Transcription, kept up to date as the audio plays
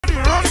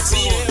I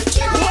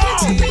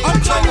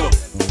tell you.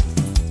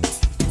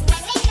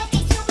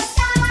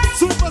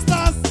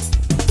 Superstars.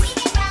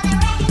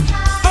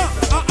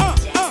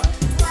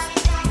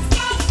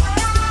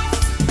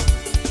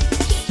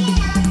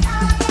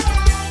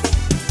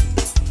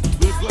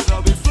 We're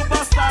gonna be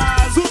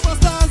superstars.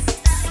 Superstars.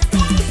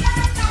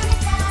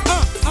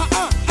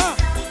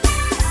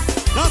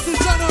 That's it,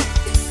 Shannon.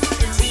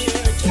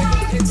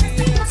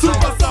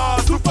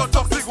 Superstars, super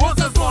toxic. What's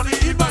this money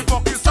in my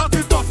pocket?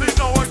 Starting toxic.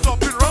 Now I'm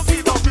dropping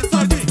rocky down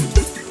beside me.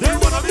 They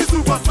wanna be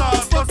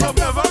superstars, but some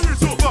never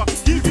reach over.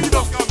 Give it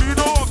up, can be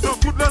no work. The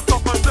goodness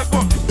of my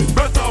second.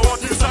 Better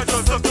watch inside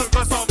yourself,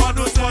 because someone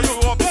will tell you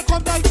up. They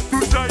come back to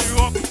tell you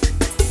up.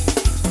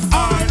 I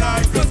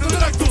like this, they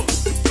like to.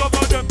 Some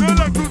of them they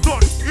like to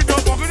touch. In the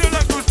pocket they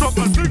like to stop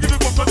and still give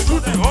it up and do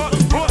the hot,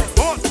 hot,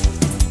 hot.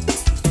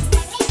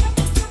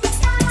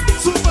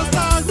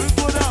 Superstars, we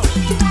go down.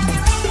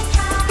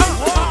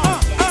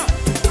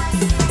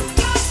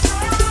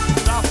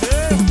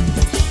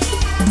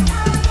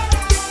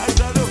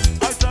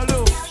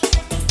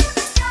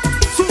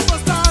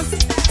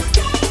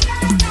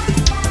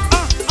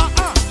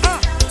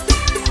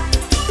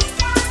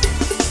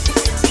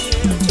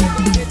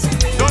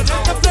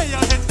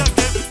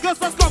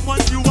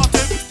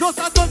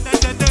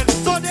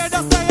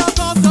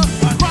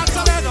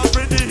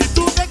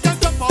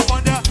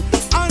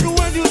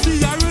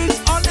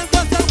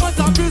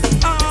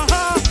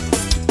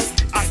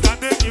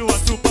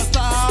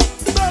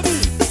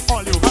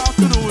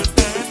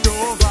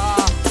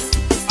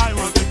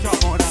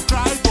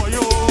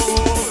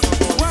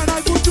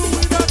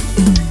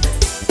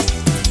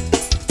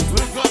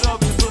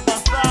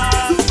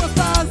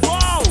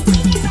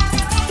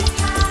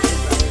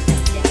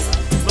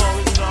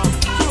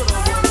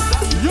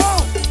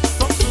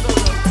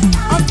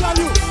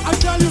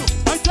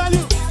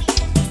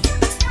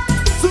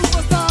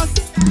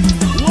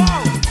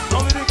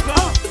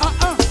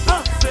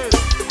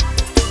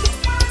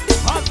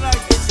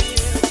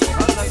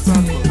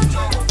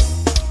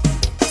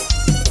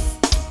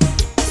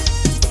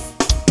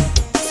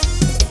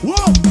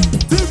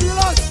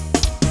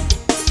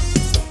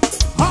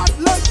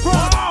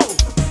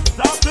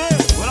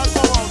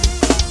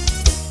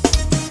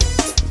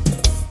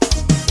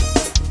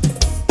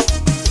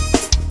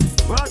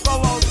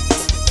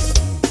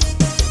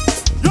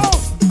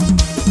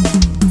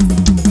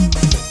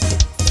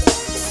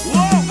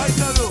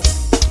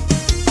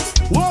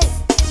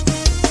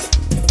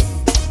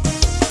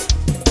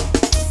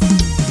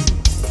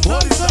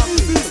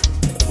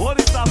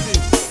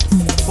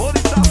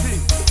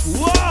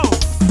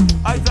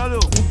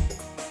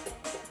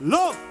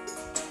 Love,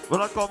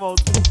 when I come out,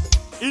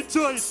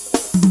 enjoy it.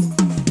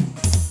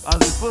 As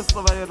the first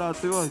time I hear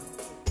that, you know.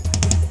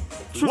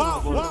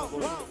 Wow.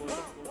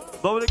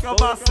 Dominica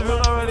Massive, you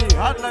already.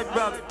 Hard like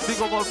that.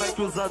 Big up all my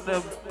crews and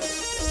them.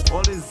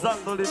 All these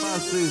Zandoli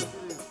masses.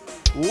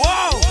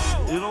 Wow!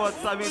 You know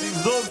what time it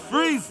is? Don't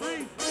freeze.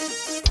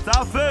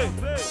 Taffy.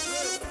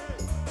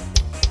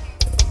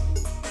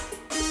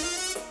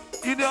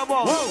 In your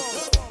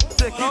mouth.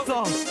 Take it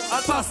on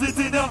and pass it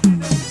in your.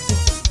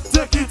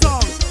 Take it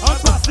on and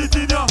pass it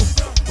in your.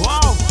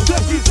 Wow!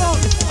 Take it on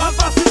and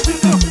pass it in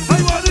your. I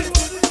want it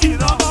in your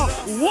mouth.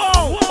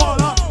 Wow!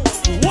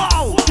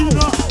 Wow! In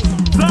your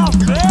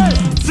Taffy.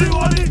 See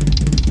what it?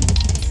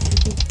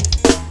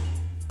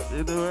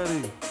 You know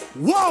ready?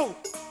 Wow!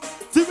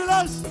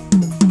 Vilaj.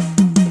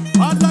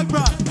 Hard like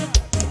that.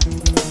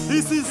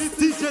 This is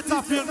DJ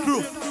Taffy and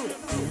crew.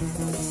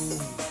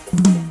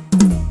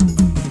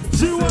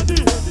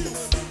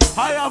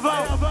 I have a,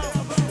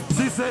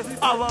 she said,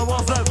 I have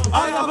myself.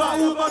 I have a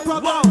woman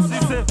problem. She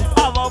said, I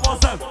have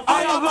myself. I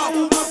have a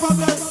woman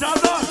problem.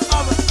 SHANNON,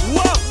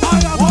 wow, I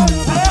have a,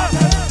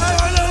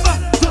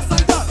 just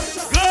like that.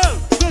 Girl,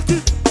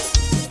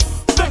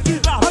 make it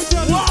laugh.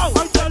 Wow, I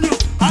tell you,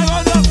 I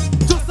want them,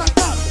 just like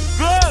that.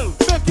 Girl,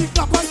 make it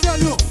clap, I tell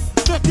you.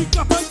 Make it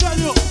clap, I tell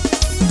you.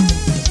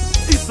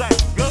 Inside,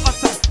 girl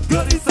outside,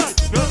 girl inside,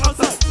 girl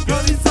outside,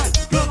 girl inside,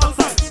 girl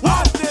outside.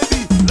 Wow, baby,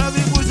 let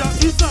me push her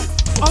inside,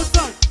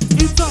 outside.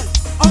 Inside,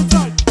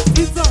 outside,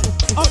 inside,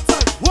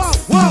 outside. Wow,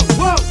 wow,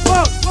 wow,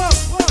 wow, wow.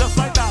 Just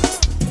like that.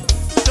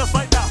 Just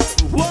like that.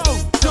 Whoa,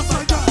 just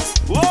like that.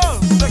 Whoa,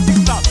 make it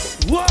clap.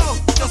 Whoa,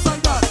 just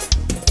like that.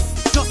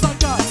 Just like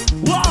that.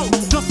 Wow,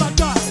 just like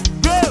that.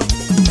 Girl.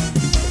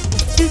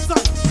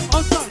 Inside,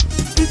 outside,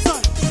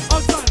 inside,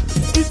 outside,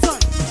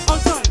 inside,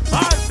 outside.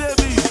 Hi,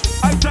 baby.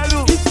 I tell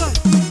you. Inside,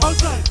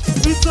 outside,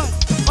 inside,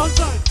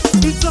 outside,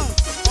 inside,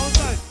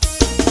 outside.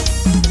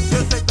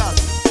 Just like that.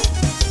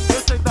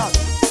 Just like that.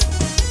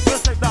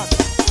 Just like that.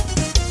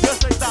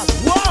 Just like that.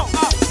 Wow!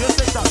 Just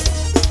like that.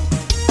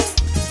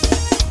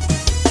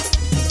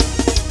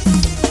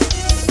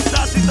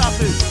 That's it, that's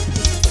it.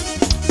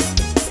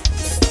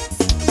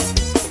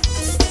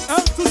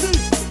 M to Z.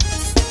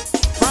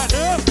 Right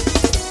here.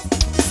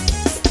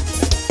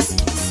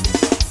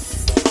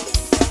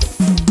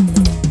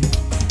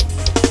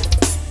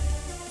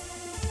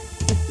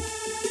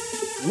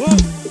 Whoa!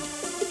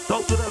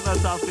 Talk to them,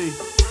 Taffy.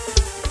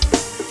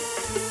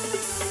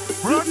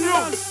 Run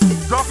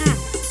Jockey.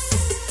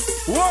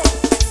 Whoa.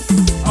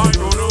 I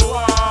don't know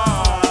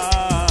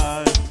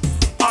why.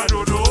 I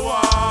don't know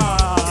why.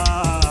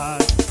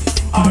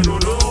 I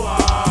don't know why.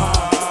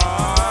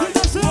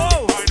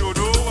 Whoa. I don't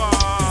know why.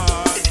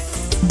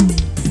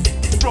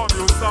 From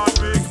you start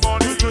make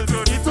money, you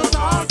turn it to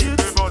target.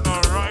 They gonna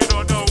ride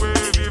on the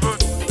wave even.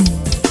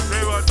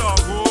 They were talk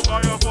home by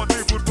your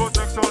 40-foot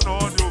protection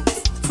on you.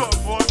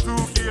 Someone to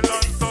kill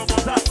and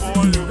someone to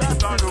fall you.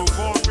 I don't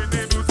want me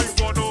the music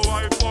for no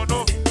wife for no.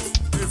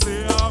 They say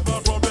I have a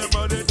problem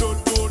but they don't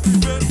know the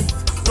best.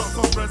 Drop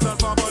some friends and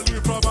family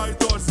from my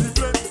door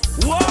secret.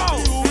 Wow!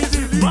 This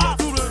is back!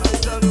 I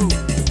tell you.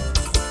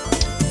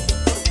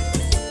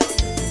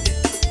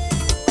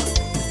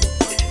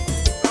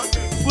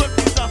 Work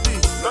it, Taffy.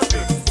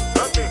 Nothing.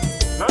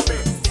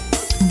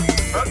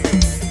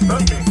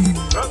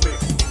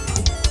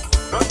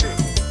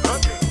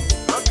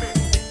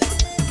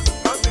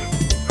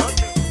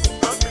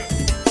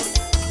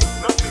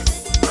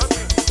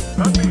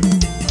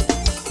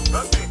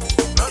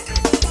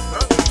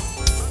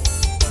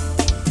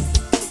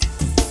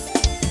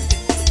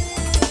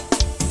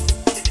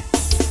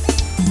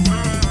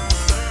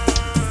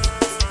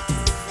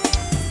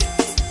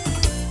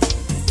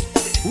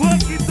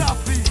 Work it,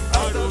 Taffy. I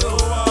don't know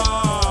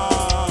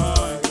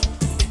why.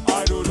 I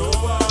don't know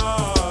why.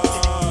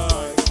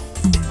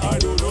 I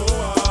don't know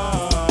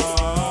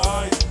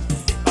why.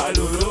 I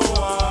don't know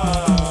why.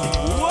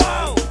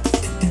 Wow!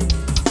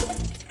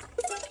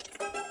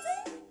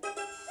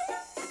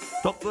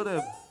 Talk to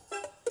them.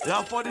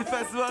 Yeah, for the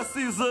festival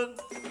season,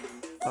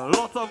 a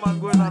lot of man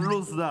going to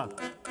lose that.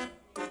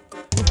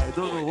 I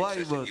don't know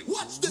why, but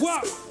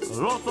wow. A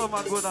lot of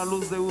man going to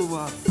lose the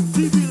woman.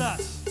 See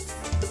Vilaj.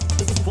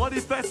 For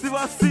the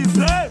festival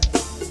season,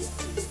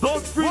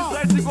 don't freeze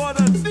like you go on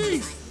the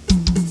knees.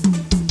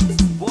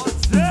 But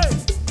hey,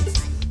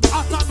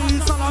 after me,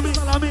 salami,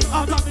 salami,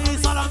 after me,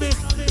 salami,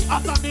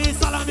 after me,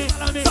 salami,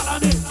 salami,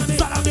 salami,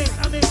 salami,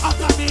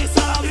 after me,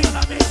 salami,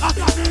 salami,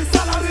 after me,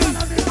 salami,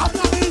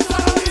 after me,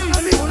 salami.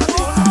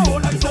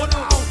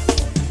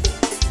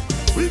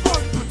 We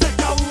going to take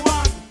a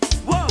woman.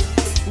 Wow,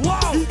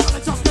 wow. You gotta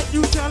just let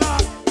you tell her.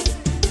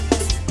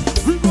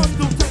 We going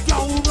to take a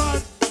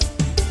woman.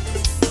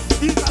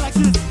 He's like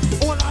this,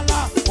 oh la la,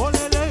 oh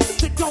lele.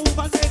 Take your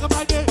woman, make her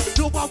my day.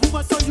 No one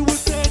woman, so you will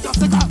say, just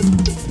take her.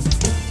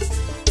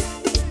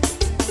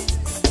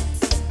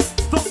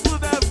 Talk to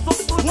them, talk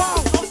to them. Wow,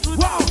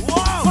 wow,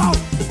 wow, wow.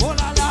 Oh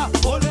la la,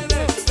 oh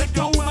lele. Take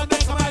your woman,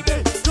 make her my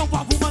day. No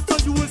one woman, so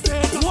you will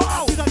say, just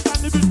wow. See that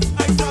can't live it.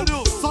 I tell you,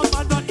 some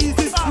man not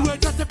easy. You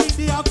ain't just a big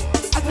the up.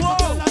 I take a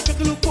girl and make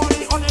a look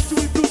funny. All that you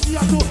will do, she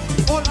has to.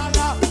 Oh la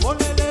la, oh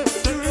lele.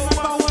 They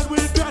remember when we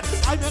bet.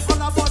 I make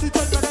all our body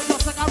turn better,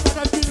 just like I'm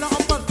better feel like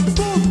I'm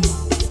boom.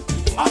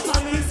 After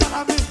me,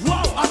 salami.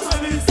 Wow. After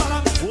me,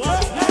 salami. Wow.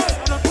 Hey,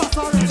 and the plus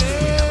already.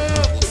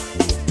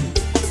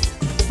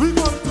 We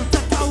going to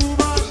take a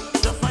woman.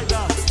 Just like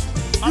that.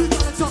 You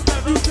gotta just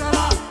let me tell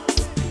her.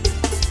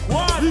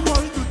 What? We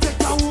going to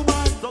take a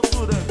woman. Talk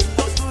to them.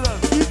 Talk to them.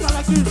 You got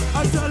like this, I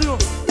tell you.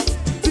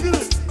 Jiggle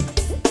it.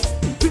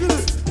 Jiggle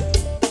it.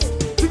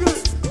 Jiggle it.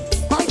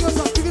 My girls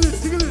are jiggle it.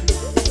 Jiggle it.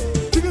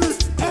 Jiggle it.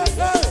 Hey,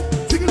 hey.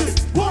 Jiggle it.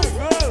 Whoa.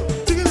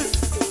 Jiggle it.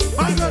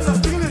 My girls are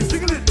jiggle it.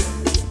 Jiggle it.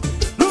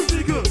 Look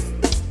jiggle.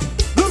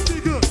 Look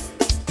jiggle.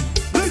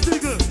 Look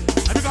jiggle.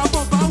 I think I'm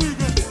from Bowie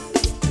again.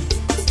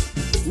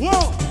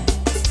 Whoa.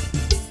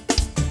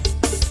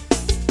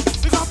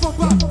 Think I'm from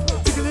Bowie.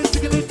 Jiggle it.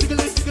 Jiggle it. Jiggle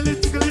it. Jiggle it.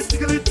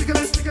 Jiggle it. Jiggle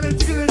it. Jiggle it.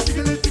 Jiggle it.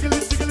 Jiggle it. Jiggle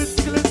it. Jiggle it.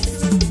 Jiggle it.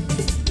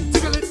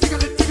 Jiggle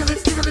it. Jiggle it.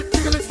 Jiggle it.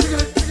 Jiggle it. Jiggle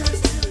it. Jiggle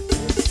it.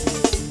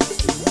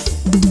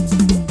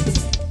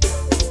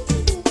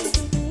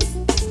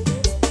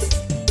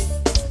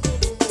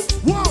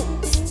 Wow.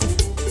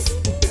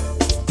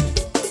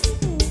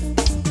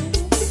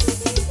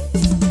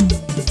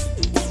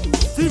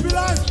 See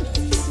Vilaj.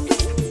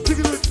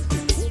 Jiggle it.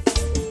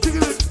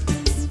 Jiggle it.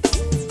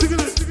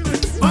 Jiggle it. Jiggle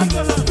it. My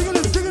girl, jiggle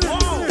it. Jiggle it.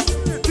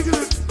 Jiggle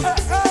it. Hey,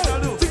 hey.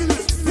 Jiggle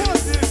it.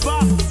 What's it?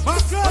 My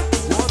girl.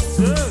 What's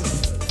it?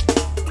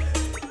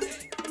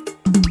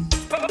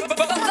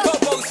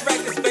 Bobo's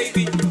records,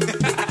 baby.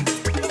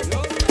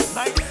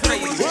 Like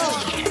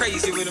Crazy,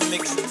 crazy with a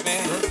mix,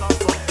 man.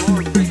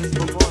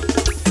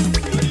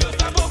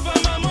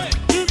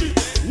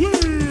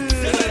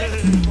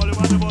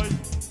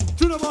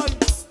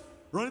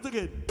 Run it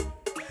again.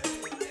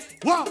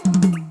 Wow.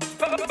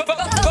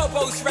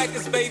 Bobo's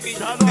records, baby.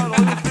 Shannon, how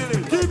you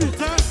feeling? Give me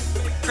that.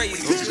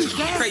 Crazy,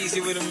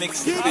 crazy with a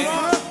mix, Give me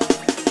man. that.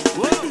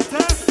 Give me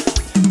that.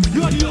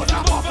 You are the other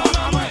half of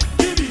my mind.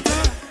 Give me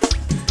that.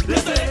 They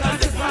say I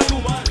just my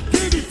woman.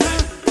 Give me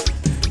that.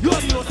 You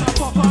are the other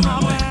half of my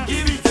mind.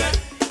 Give me that.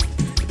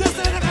 They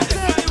say I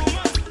just my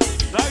woman.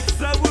 Like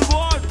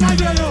 7-1.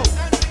 Gabriel.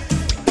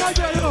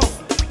 Gabriel.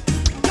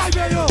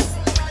 Gabriel.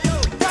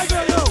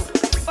 Gabriel.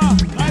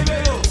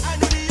 Gabriel.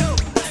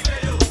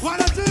 One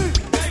or two.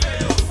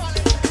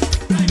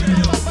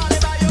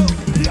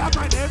 Yeah,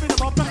 my name in the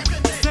bumper.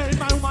 Say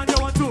my woman you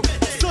want to.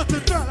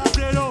 Certain girl I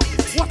say yo.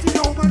 What you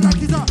know man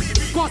like it up.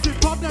 Causing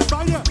problem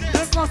right here.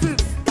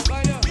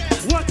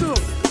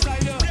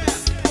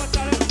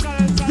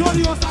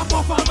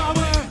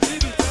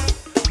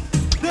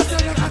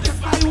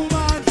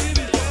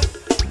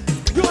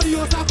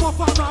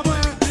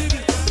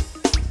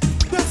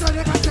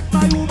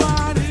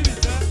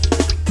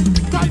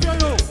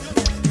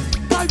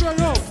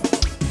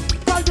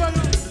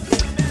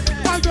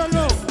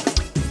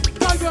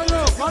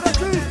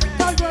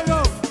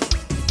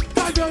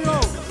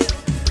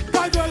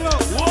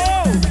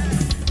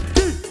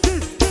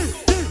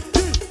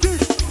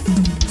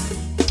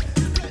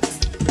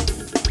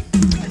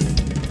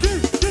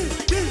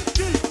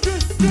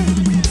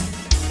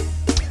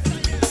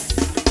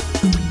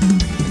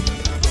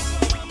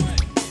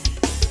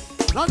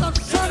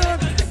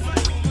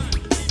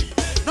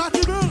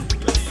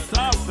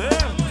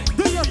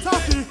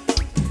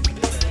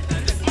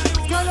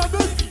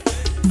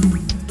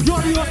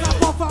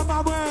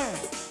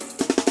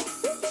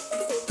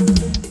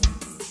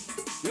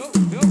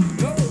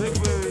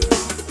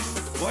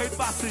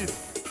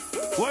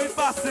 Wait,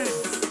 passing.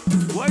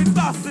 Wait,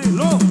 passing.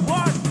 Low.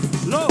 One.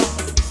 Low.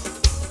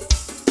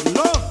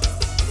 Low.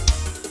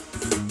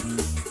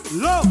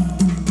 Low.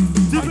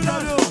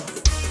 Vilaj.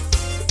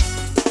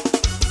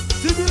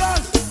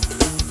 Vilaj.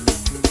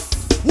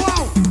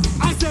 Wow.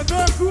 I said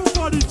very good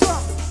for the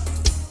job.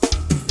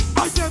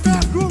 I said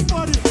very good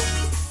for the.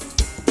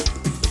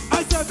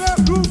 I said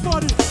very good for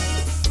the.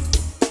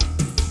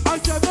 I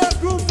said very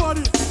good for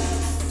the.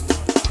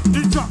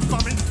 The job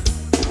coming.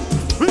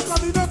 We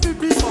coming up in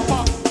people,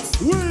 papa.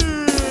 We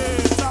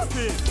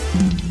Taffy.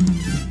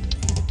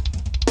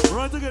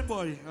 Right again,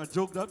 boy. I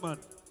joke that man.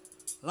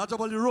 Large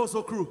about the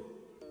Rosso crew.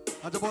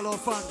 Large about our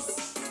fans.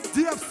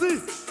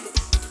 DFC.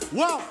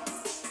 Wow.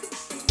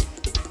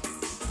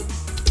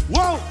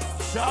 Wow.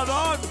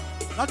 Shannon.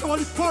 Large about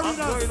the foreigners.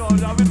 What's going on?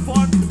 You having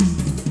fun?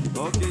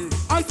 Okay.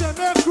 I said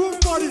make room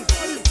for this.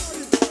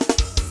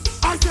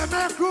 I said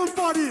make room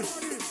for this.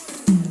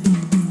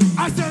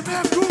 I said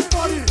make room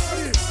for this.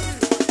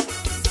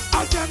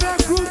 I can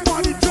make room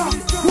for the drop.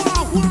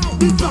 Wow, wow.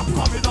 The drop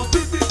coming down.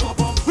 Big, big, bop,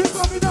 bop. We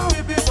coming down.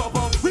 Big, big, bop,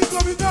 bop. We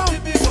coming down.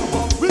 Big, big, bop,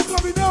 bop. We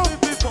coming down.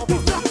 Big, big, bop, bop.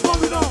 The drop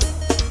coming down.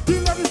 The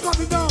ladies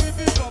coming down.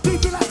 The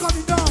Vilaj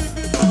coming down.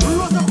 The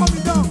Rosa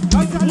coming down.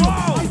 I tell you.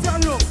 Wow. I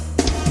tell you.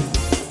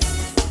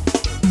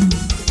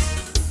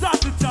 That's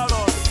the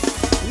challenge.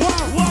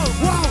 Wow, wow,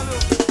 wow.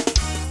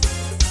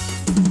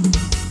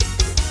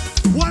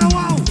 What a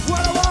wow.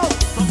 What a wow.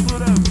 Talk to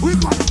them. We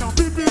coming down.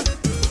 Big, big.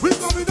 We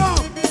coming down.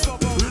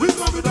 We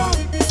coming down.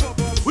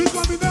 We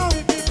coming down.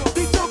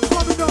 The top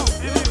coming down.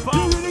 We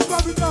really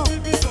coming down.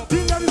 The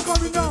ladies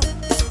coming down.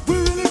 We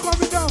really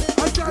coming down.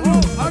 I tell you.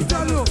 I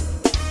tell you.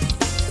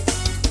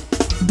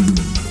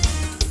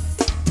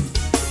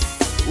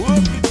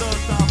 Work it out,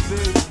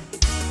 Taffy.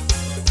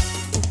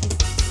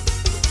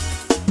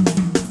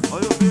 How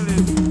you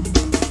feeling?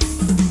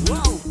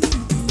 Wow.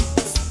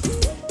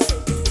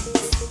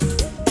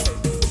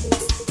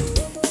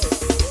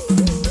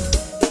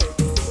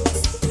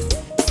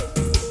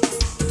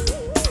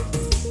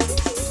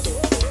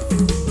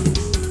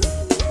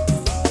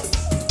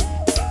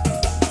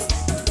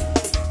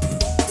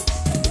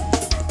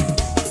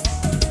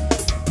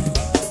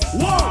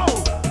 Wow!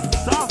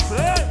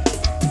 Taffy!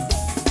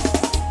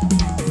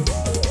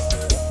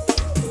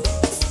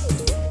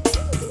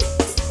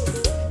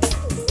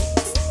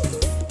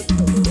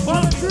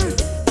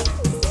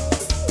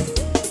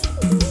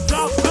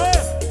 Taffy!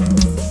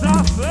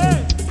 Taffy!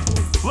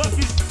 Work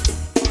it!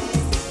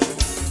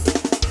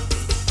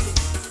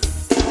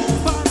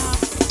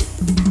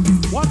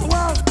 What the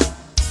world?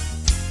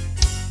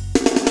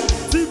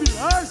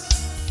 DWAYNE!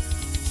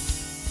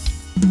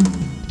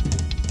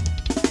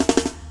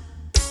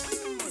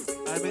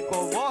 I mean,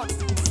 come on.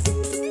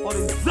 What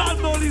is that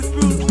all these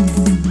crews?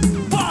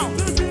 Wow!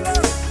 DWAYNE!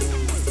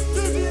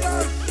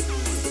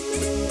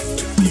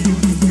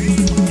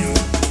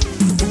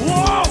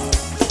 Wow!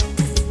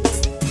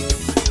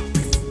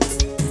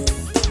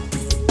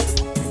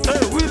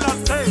 Hey, Vilaj,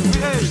 hey,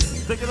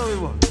 take it away,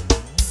 boy.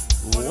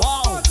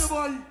 Wow!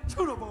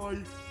 Tuna boy.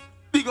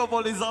 Big up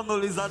all these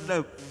anomalies and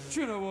them.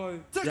 Tuna boy.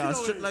 Yeah,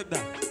 straight like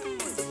that.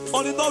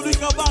 On the public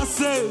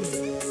say,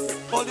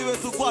 all the way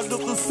to Gwada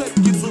to St.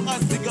 Kitts to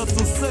Antigua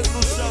to St.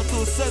 Lucia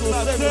to St.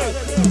 Martin.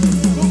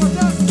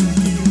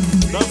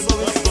 That's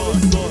how it's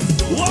done.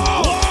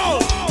 Wow!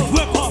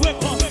 Wake up!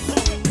 Wake up!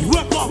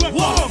 Wake up!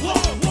 Wow!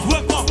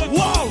 Wake up!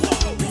 Wow!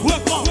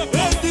 Wake up!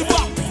 Hey, the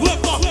back!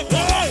 Wake up!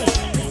 Hey!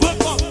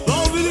 Wake up!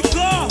 Don't be the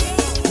car!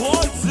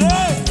 What's it?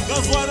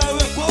 That's why I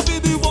wake up in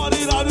the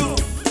morning I do.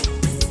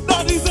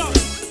 That is it!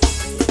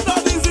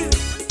 That is it!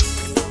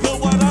 That's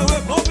why I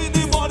wake up in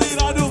the morning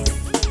I do.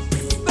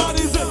 That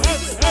is it!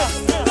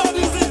 That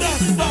is it!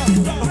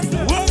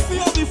 Wake me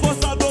up before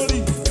Sadoni.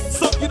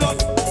 Suck it up!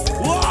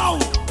 Wow!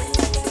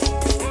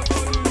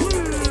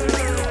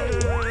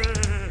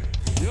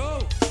 Yo!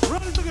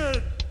 Run it again!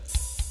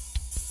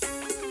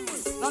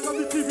 That's on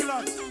the TV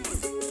Vilaj.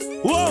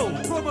 Whoa!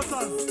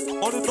 Promoters!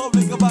 On the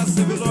public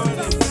capacity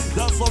already.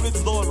 That's how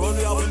it's done when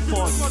we having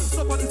fun.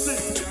 Somebody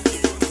sing.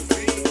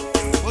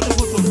 What the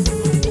photo?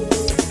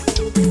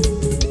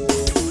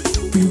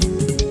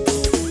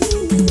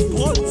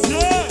 What's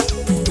it?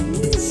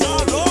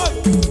 Shannon!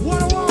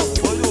 What a wow!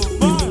 Oh, you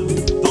man!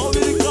 Don't be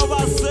the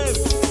cover safe.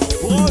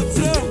 What's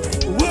it?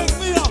 Wake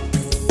me up!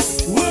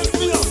 Wake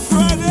me up,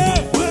 Friday!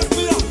 Wake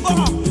me up,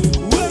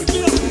 wake me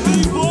up,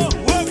 people!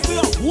 Wake me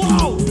up!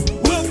 Wow!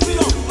 Wake me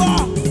up,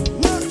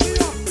 wake me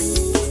up!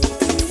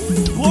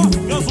 What?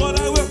 Guess what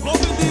I wake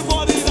up in the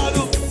morning I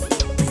do?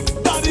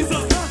 That is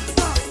it!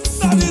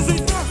 That is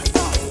it!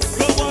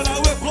 Guess what I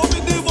wake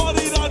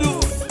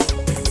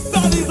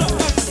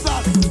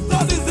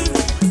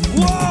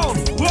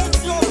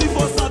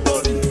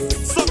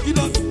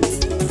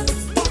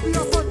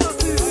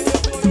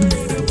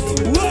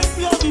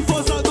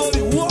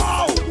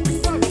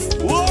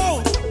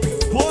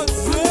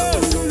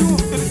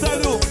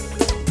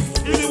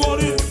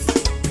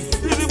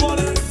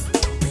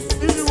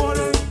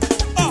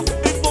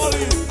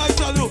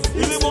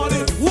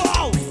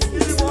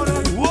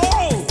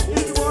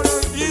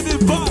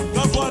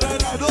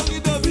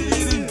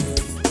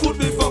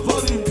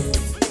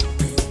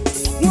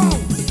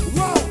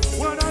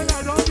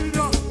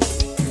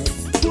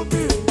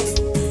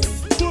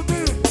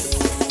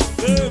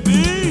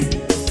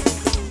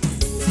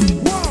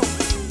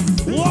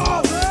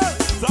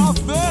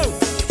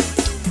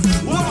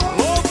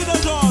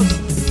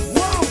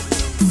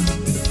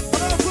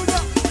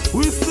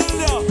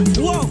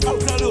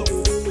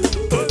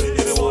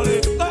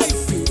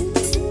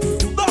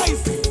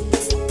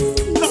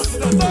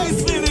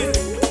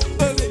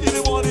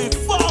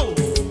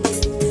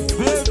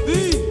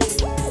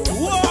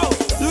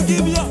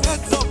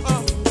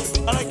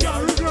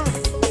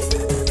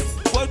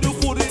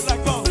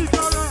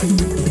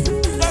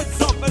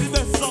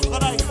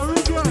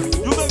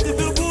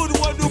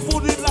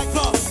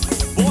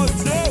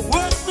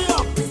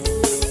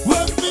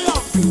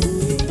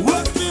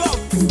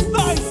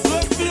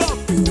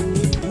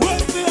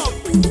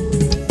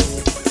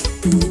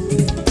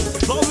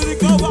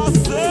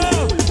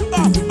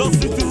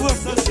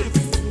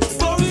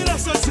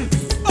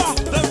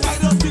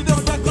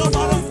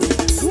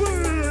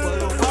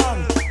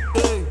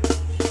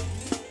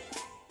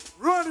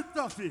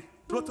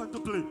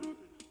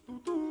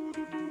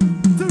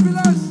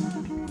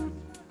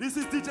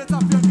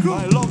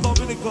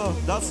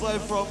That's where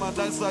I'm from, and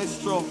that's why I'm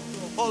strong.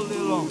 All day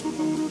long.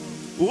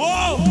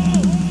 Whoa!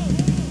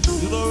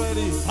 You know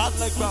ready? Hot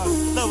like that.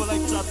 Never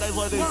like chat. That's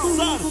why they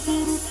son.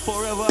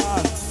 Forever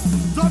hard.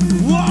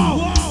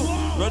 Wow!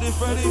 Ready,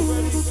 Freddy?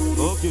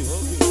 Okay.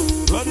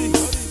 Ready?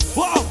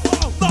 Wow!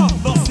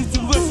 No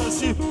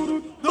situationship.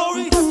 No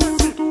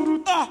relationship.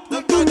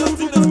 The kind of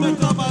thing that's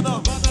make a man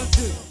up.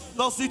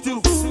 No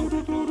situation.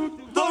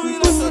 No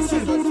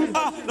relationship.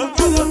 The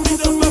kind of thing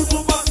that's make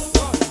a man.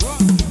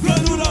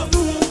 Get it up.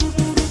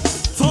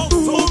 Talk to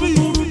me.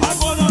 I'm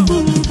gonna.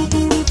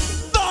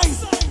 Nice.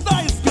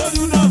 Get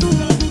it up.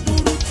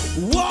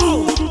 Wow.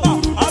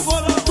 I'm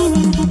gonna.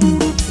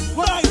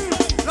 Nice.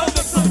 Let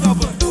the sun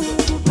happen.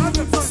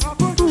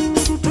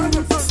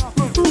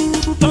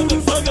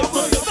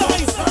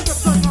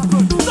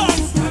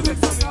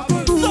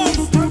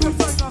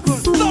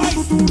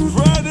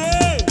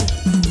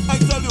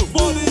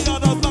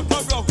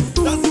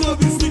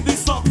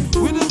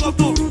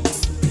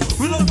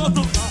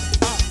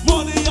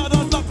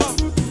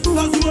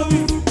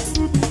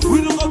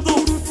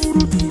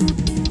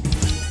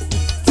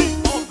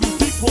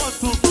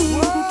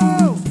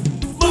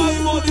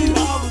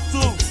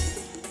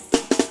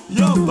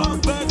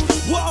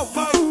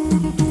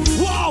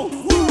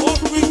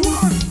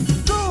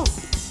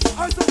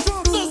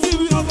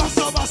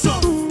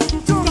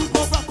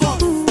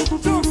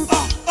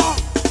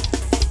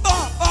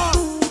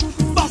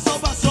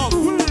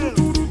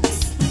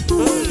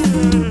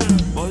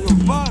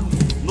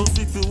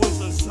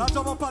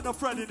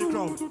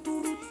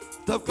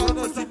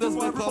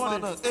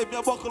 Hey, me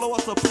a buckle of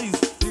water, please.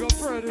 You got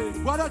Freddy.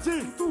 Gwada G.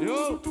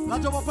 Yo. Now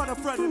jump up on a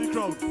friend in the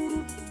crowd.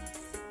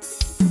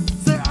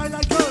 Say I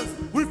like girls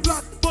with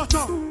flat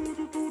bottom.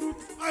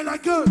 I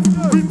like girls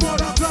with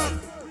border black.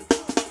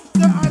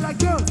 Say I like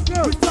girls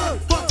with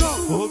flat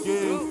bottom.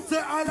 Okay.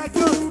 Say I like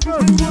girls with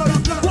border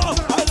black. Wow,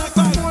 I like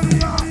my money.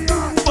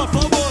 But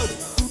for good.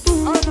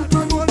 I like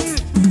my money.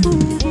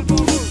 But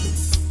for good.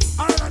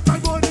 I like my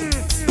money.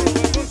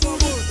 But for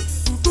good.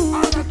 I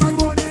like my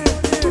money.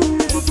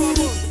 But for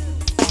good.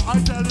 I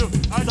tell you,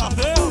 I tell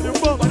you.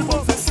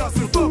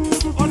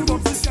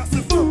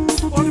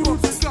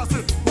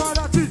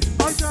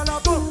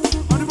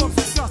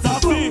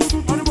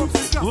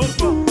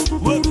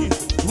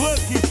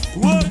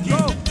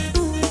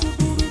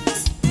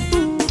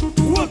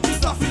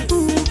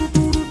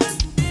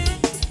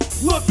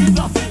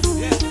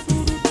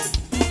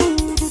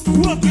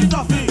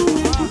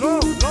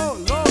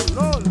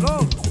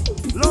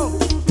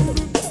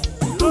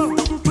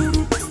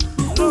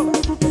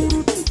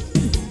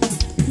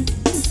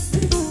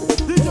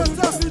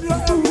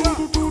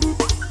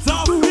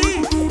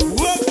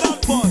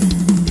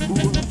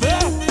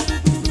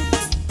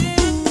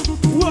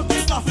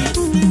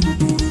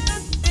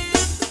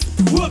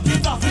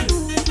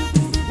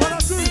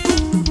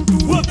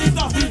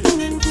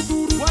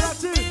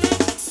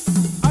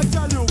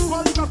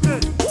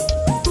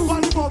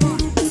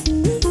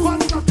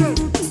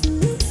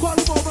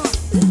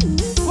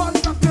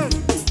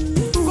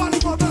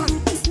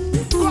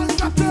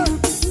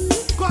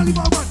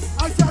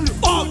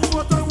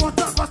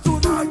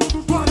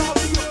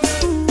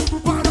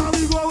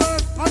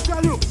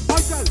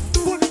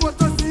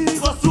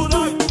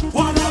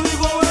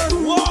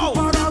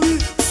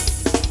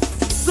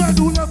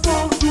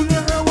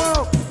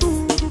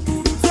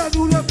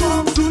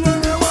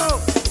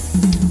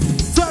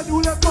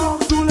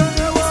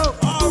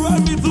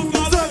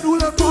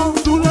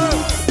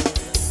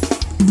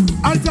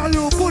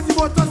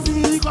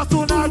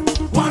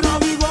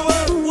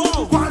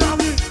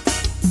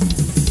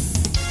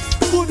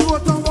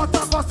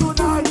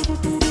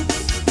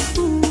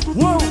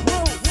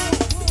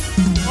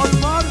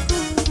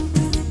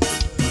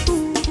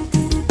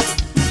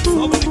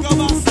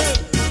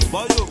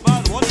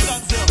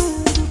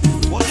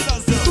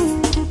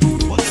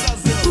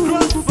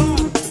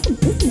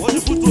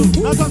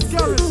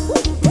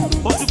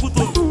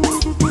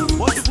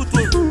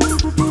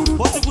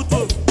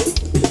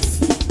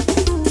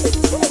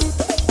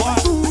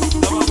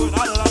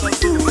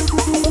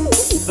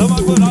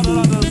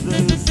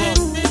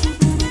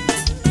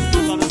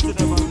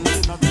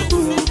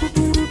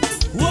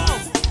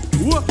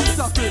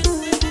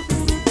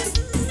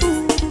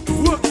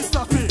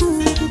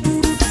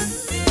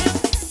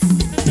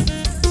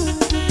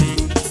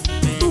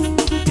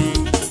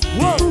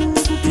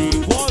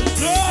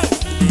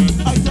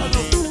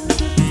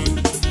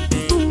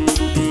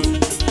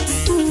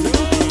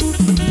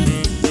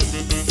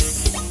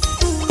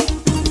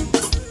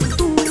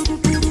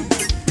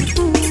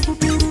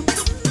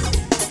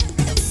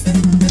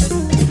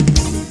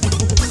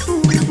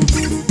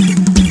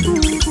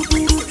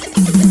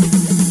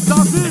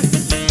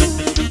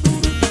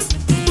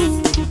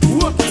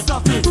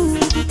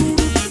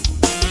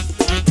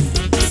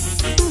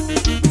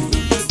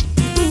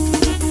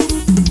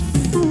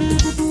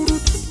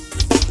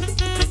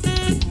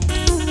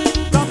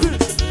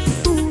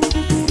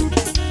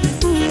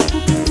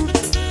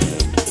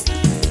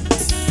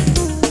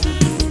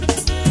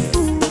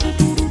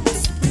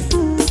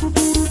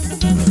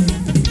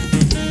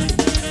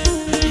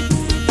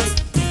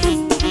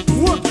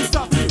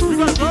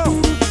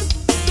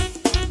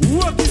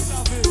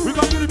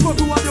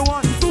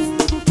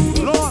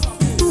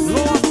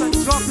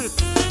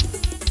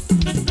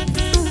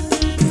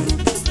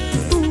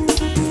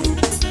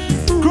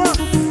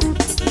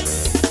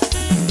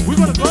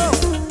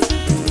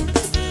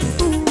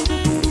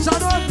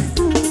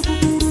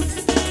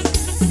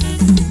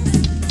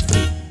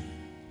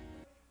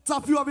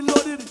 Taffy have been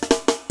loaded.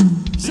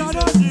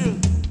 Shannon.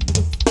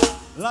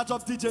 Lodge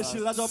up DJ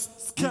Shield, lodge up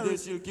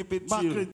SKERRIT. Keep it chill.